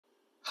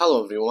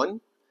Hello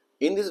everyone.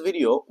 In this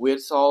video, we'll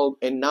solve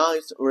a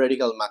nice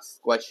radical math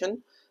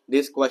question.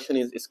 This question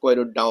is square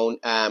root down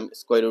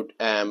square root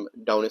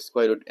down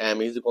square root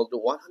is equal to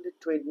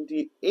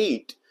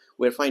 128.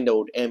 We'll find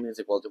out m is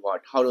equal to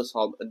what? How to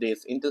solve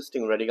this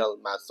interesting radical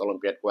math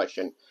Olympiad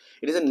question.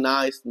 It is a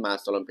nice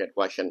math Olympiad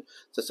question.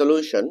 So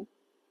solution.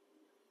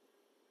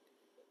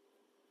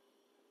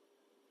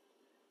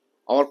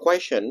 Our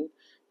question,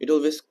 it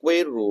will be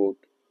square root,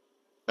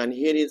 and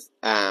here is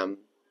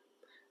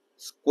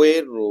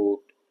square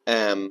root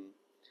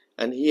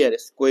and here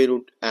square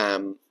root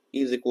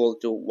is equal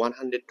to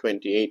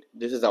 128.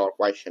 This is our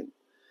question.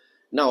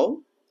 Now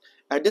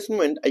at this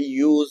moment I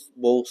use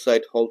both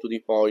sides whole to the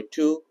power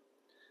 2,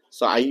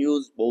 so I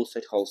use both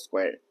sides whole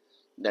square.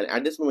 Then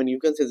at this moment you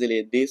can see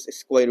easily this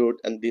square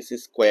root and this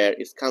square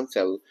is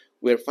cancelled.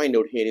 We'll find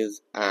out here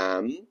is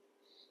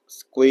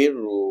square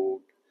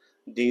root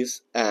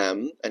this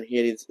and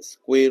here is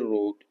square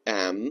root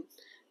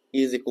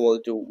is equal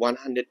to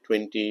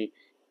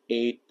 128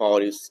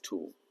 power is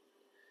 2.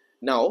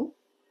 Now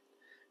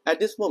at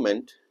this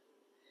moment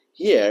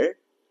here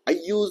I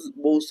use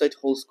both sides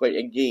whole square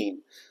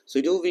again, so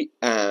it will be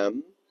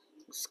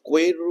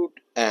square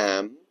root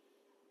and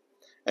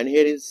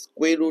here is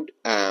square root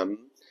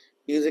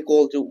is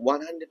equal to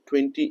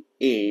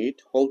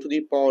 128 whole to the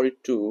power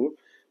 2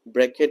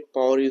 bracket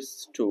power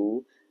is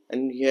 2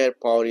 and here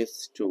power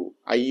is 2.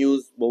 I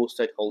use both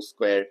sides whole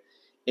square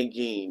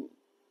again.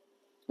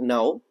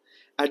 Now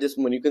at this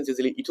moment you can see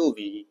easily it will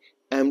be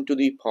m to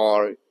the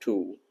power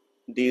 2,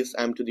 this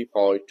m to the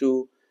power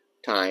 2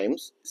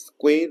 times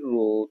square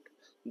root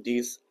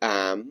this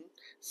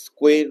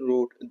square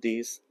root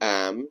this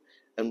and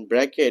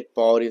bracket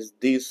power is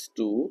this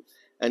 2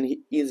 and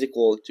is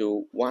equal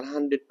to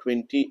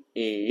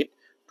 128.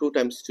 2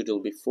 times 2 will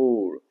be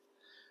 4.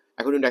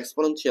 According to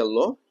exponential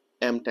law,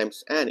 m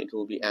times n it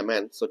will be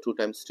mn, so 2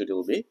 times 2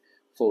 will be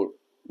 4.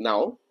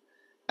 Now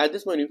at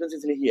this point you can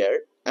see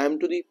here m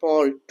to the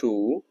power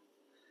 2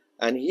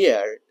 and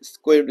here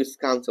square root is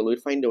cancelled. We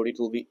find out it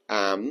will be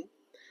and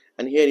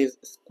here is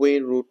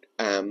square root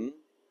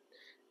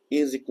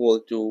is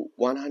equal to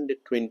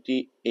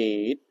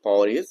 128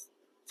 power is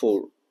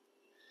 4.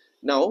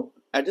 Now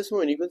at this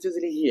moment you can see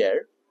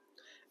here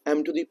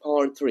m to the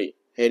power 3,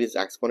 here is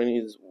exponent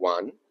is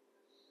 1,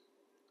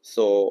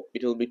 so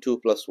it will be 2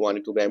 plus 1,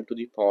 it will be m to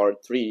the power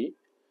 3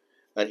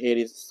 and here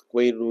is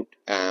square root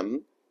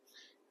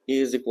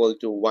is equal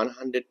to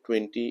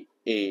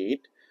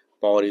 128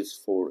 power is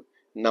 4.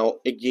 Now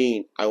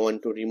again I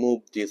want to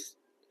remove this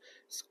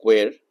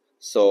square,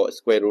 so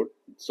square root,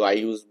 so I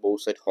use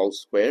both side whole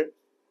square.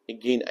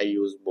 Again I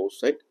use both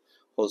side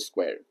whole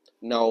square.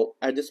 Now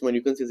at this moment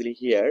you can see easily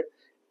here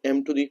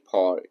m to the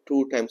power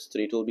 2 times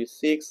 3 it will be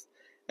 6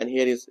 and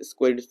here is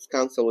square root is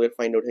cancelled. We'll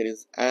find out here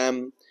is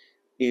m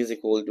is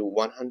equal to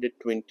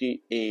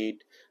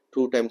 128.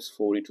 2 times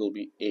 4 it will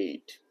be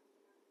 8.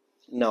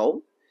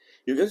 Now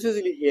you can see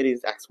easily here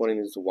is exponent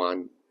is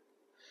 1,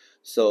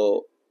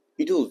 so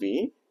it will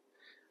be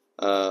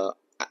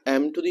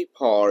m to the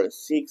power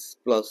 6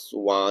 plus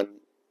 1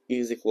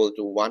 is equal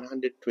to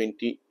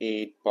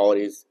 128 power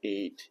is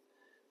 8.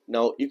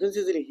 Now you can see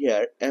easily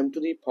here m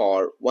to the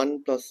power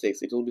 1 plus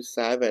 6 it will be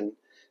 7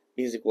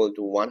 is equal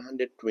to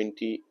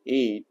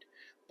 128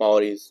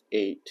 power is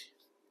 8.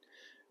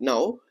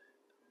 Now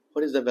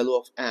what is the value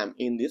of m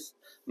in this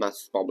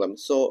math problem?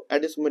 So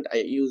at this moment I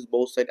use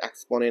both side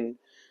exponent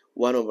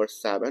 1 over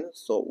 7,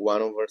 so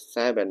 1 over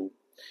 7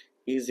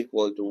 is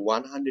equal to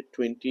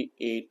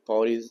 128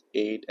 power is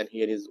 8 and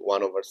here is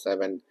 1 over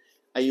 7.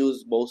 I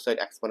use both side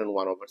exponent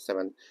 1 over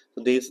 7,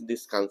 so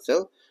this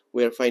cancel.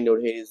 We'll find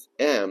out here is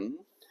m,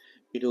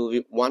 it will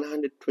be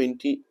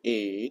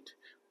 128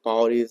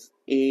 power is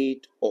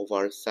 8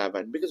 over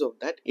 7. Because of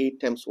that 8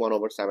 times 1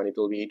 over 7 it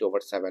will be 8 over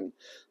 7,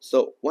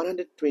 so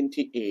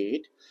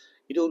 128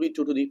 it will be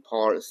 2 to the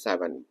power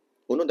 7.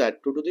 You know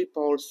that 2 to the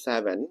power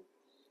 7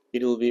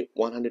 it will be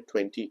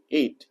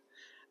 128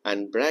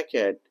 and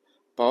bracket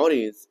power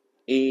is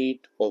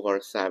 8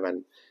 over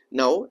 7.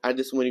 Now at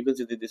this moment you can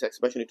see that this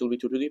expression it will be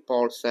 2 to the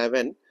power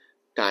 7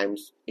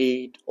 times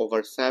 8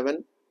 over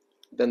 7.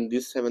 Then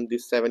this 7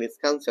 is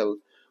cancelled.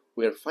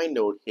 We'll find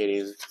out here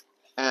is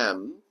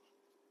m,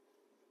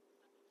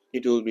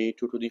 it will be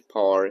 2 to the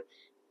power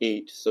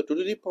 8. So 2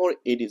 to the power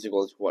 8 is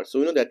equal to what? So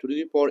we know that 2 to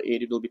the power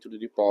 8 it will be 2 to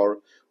the power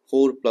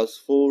 4 plus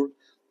 4.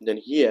 Then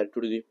here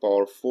 2 to the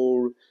power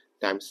 4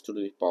 times 2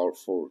 to the power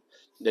 4.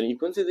 Then you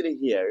can see that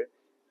here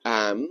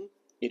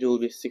it will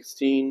be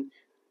 16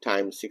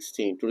 times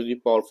 16. 2 to the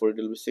power 4 it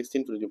will be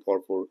 16, 2 to the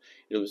power 4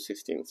 it will be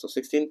 16. So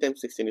 16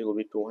 times 16 it will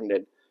be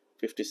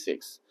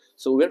 256.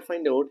 So we'll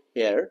find out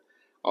here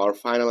our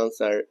final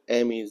answer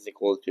m is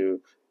equal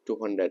to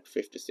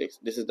 256.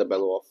 This is the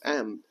value of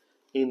m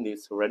in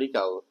this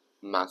radical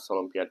math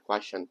Olympiad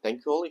question.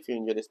 Thank you all. If you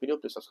enjoyed this video,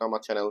 please subscribe my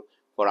channel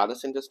for other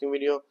interesting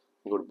video.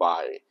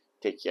 Goodbye.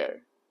 Take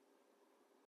care.